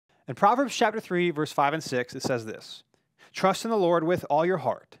In Proverbs chapter 3, verse 5 and 6, it says this: "Trust in the Lord with all your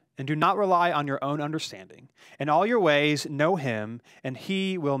heart, and do not rely on your own understanding. In all your ways know him, and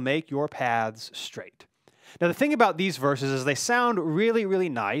he will make your paths straight." Now, the thing about these verses is they sound really, really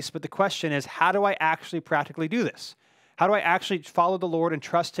nice, but the question is, how do I actually practically do this? How do I actually follow the Lord and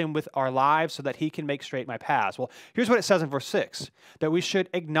trust him with our lives so that he can make straight my paths? Well, here's what it says in verse 6, that we should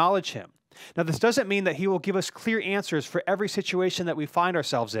acknowledge him. Now, this doesn't mean that he will give us clear answers for every situation that we find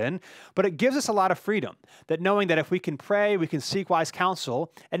ourselves in, but it gives us a lot of freedom, that knowing that if we can pray, we can seek wise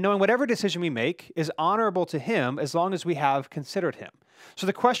counsel, and knowing whatever decision we make is honorable to him as long as we have considered him. So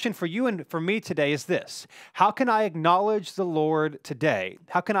the question for you and for me today is this: how can I acknowledge the Lord today?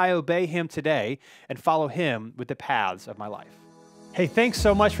 How can I obey him today and follow him with the paths of my life? Hey, thanks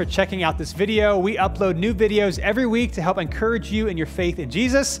so much for checking out this video. We upload new videos every week to help encourage you in your faith in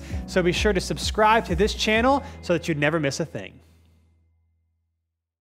Jesus. So be sure to subscribe to this channel so that you never miss a thing.